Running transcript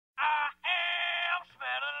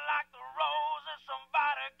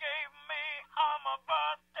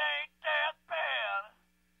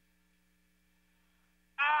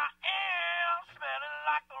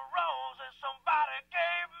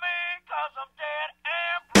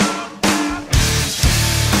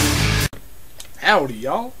Howdy,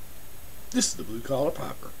 y'all. This is the Blue Collar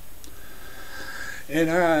Piper.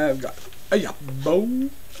 And I've got a Yabo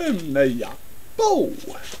and a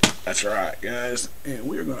Yapo. That's right, guys. And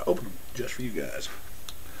we're going to open them just for you guys.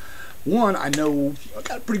 One, I know, I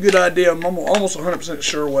got a pretty good idea. I'm almost 100%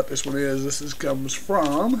 sure what this one is. Comes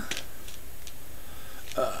from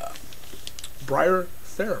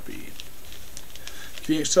BriarTherapy. If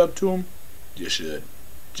you ain't subbed to them, you should.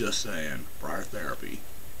 Just saying, BriarTherapy.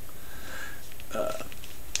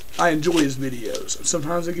 I enjoy his videos.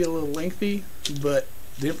 Sometimes they get a little lengthy, but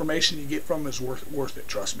the information you get from him is worth it,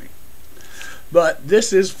 trust me. But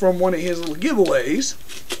this is from one of his little giveaways.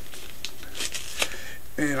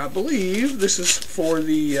 And I believe this is for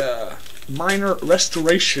the minor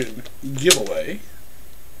restoration giveaway.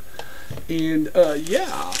 And yeah,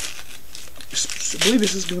 I believe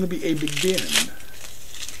this is going to be a big bin.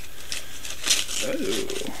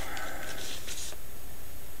 Oh.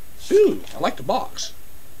 Ooh, I like the box.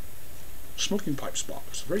 Smoking pipes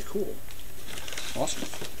box. Very cool. Awesome.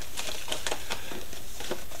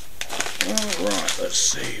 Alright, let's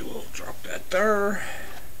see. We'll drop that there.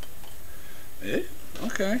 Yeah,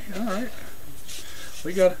 okay, alright.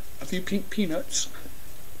 We got a few pink peanuts.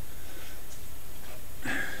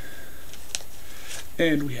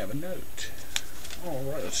 And we have a note.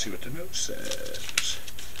 Alright, let's see what the note says.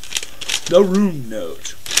 The room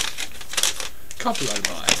note. Copyrighted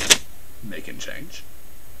by Making Change.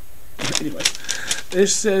 Anyway,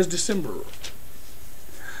 this says December.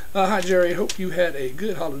 Hi Jerry, hope you had a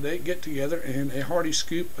good holiday get together and a hearty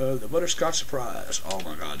scoop of the butterscotch surprise. Oh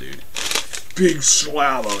my god, dude. Big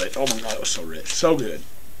slab of it. Oh my god, it was so rich. So good.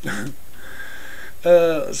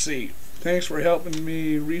 Let's see. Thanks for helping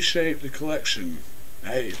me reshape the collection.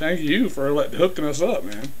 Hey, thank you for hooking us up,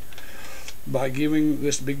 man. By giving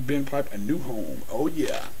this big bin pipe a new home. Oh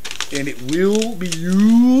yeah. And it will be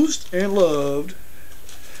used and loved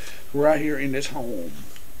right here in this home.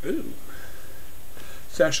 Ooh.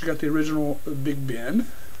 It's actually got the original big bin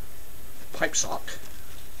pipe sock.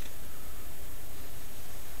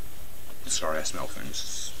 Sorry, I smell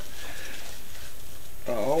things.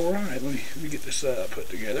 Alright, let me get this put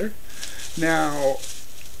together. Now,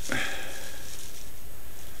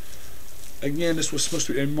 again, this was supposed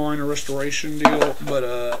to be a minor restoration deal,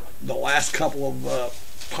 but the last couple of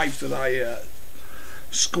pipes that I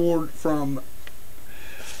scored from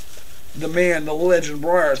the man, the legend,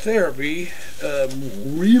 BriarTherapy,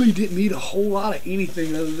 really didn't need a whole lot of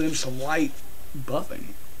anything other than some light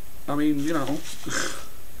buffing. I mean, you know.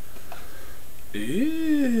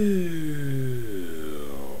 Ew.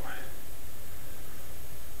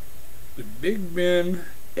 The big bin,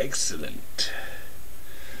 excellent.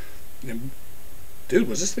 And, dude,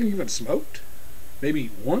 was this thing even smoked?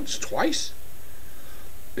 Maybe once, twice?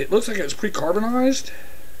 It looks like it's pre-carbonized.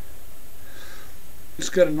 It's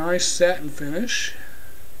got a nice satin finish.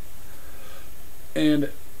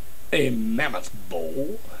 And a mammoth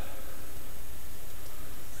bowl.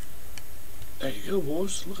 There you go,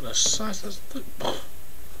 boys. Look at the size of this.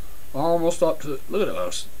 Almost up to, look at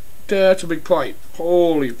us. That's a big pipe.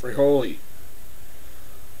 Holy free holy.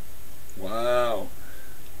 Wow.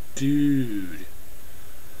 Dude.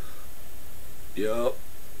 Yup.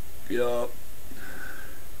 Yup.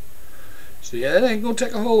 So yeah, that ain't gonna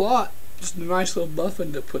take a whole lot. Just a nice little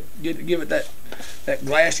buffing to give it that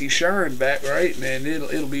glassy shine back, right? And then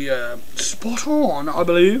it'll be spot on, I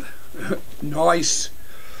believe. Nice.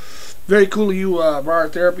 Very cool of you,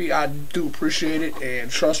 BriarTherapy. I do appreciate it,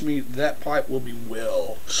 and trust me, that pipe will be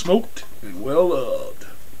well smoked and well loved.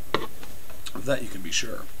 Of that you can be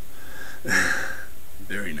sure.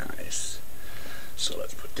 Very nice. So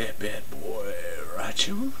let's put that bad boy right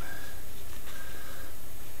here.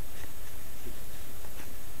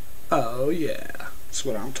 Oh yeah, that's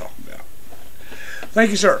what I'm talking about. Thank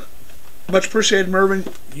you, sir. Much appreciated, Mervin.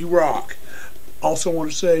 You rock. Also want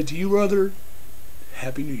to say to you, brother,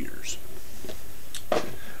 Happy New Year's. I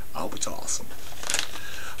hope it's awesome.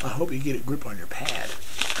 I hope you get a grip on your pad,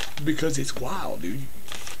 because it's wild, dude.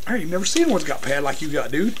 I ain't never seen one's got pad like you got,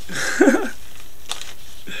 dude.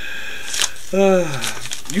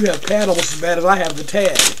 You have pad almost as bad as I have the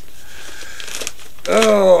tad.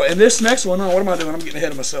 Oh, and this next one, what am I doing? I'm getting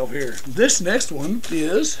ahead of myself here. This next one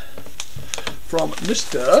is from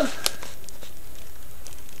Mr.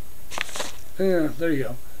 Yeah, there you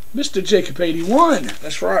go. MrJacob81.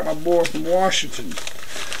 That's right, my boy from Washington.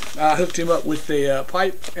 I hooked him up with the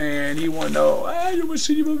pipe, and he wanted to know, hey, you want to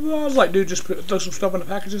see you? I was like, dude, just throw some stuff in the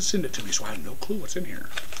package and send it to me. So I had no clue what's in here.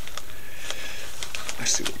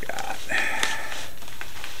 Let's see what we got.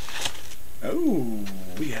 Oh,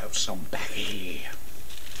 we have some backy.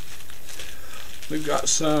 We've got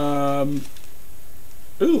some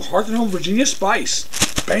Ooh, Hearth and Home Virginia Spice.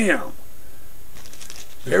 Bam.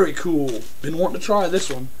 Very cool. Been wanting to try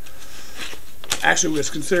this one. Actually, was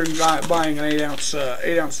considering buying an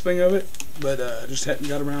 8-ounce thing of it, but just hadn't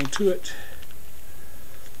got around to it.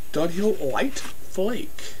 Dunhill Light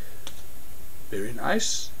Flake. Very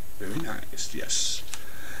nice. Very nice. Yes.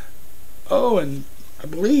 Oh, and I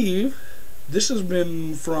believe this has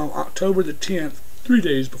been from October the 10th, 3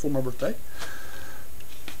 days before my birthday.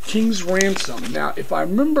 King's Ransom. Now, if I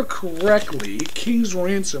remember correctly, King's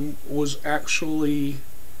Ransom was actually...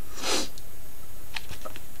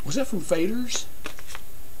 Was that from Faders?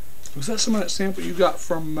 Was that some of that sample you got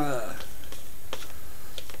from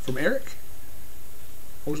Eric?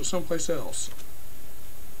 Or was it someplace else?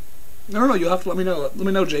 I don't know. You'll have to let me know. Let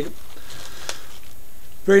me know, Jacob.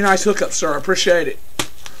 Very nice hookup, sir. I appreciate it.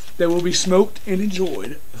 They will be smoked and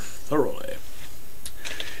enjoyed thoroughly.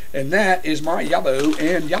 And that is my Yabo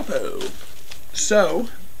and Yapo. So,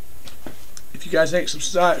 if you guys ain't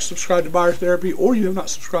subscribed to BriarTherapy, or you have not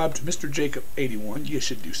subscribed to MrJacob81, you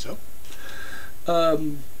should do so.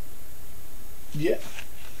 Yeah.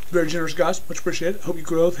 Very generous, guys. Much appreciated. Hope you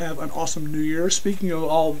both have an awesome New Year. Speaking of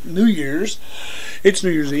all New Year's, it's New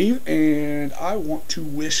Year's Eve, and I want to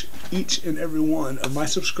wish each and every one of my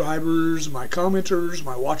subscribers, my commenters,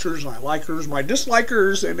 my watchers, my likers, my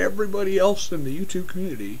dislikers, and everybody else in the YouTube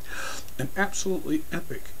community an absolutely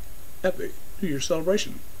epic New Year's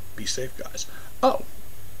celebration. Be safe, guys. Oh,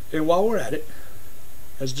 and while we're at it,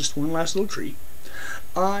 as just one last little treat,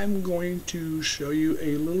 I'm going to show you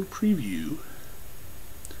a little preview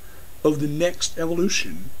of the next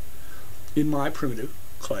evolution in my primitive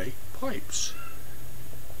clay pipes.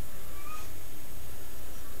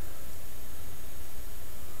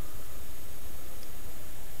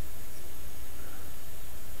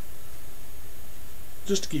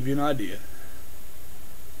 Just to give you an idea.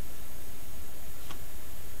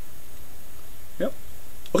 Yep.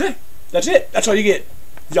 Okay, that's it. That's all you get.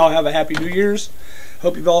 Y'all have a happy New Year's.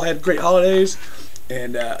 Hope you've all had great holidays.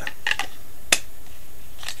 And,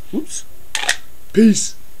 oops.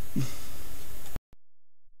 Peace.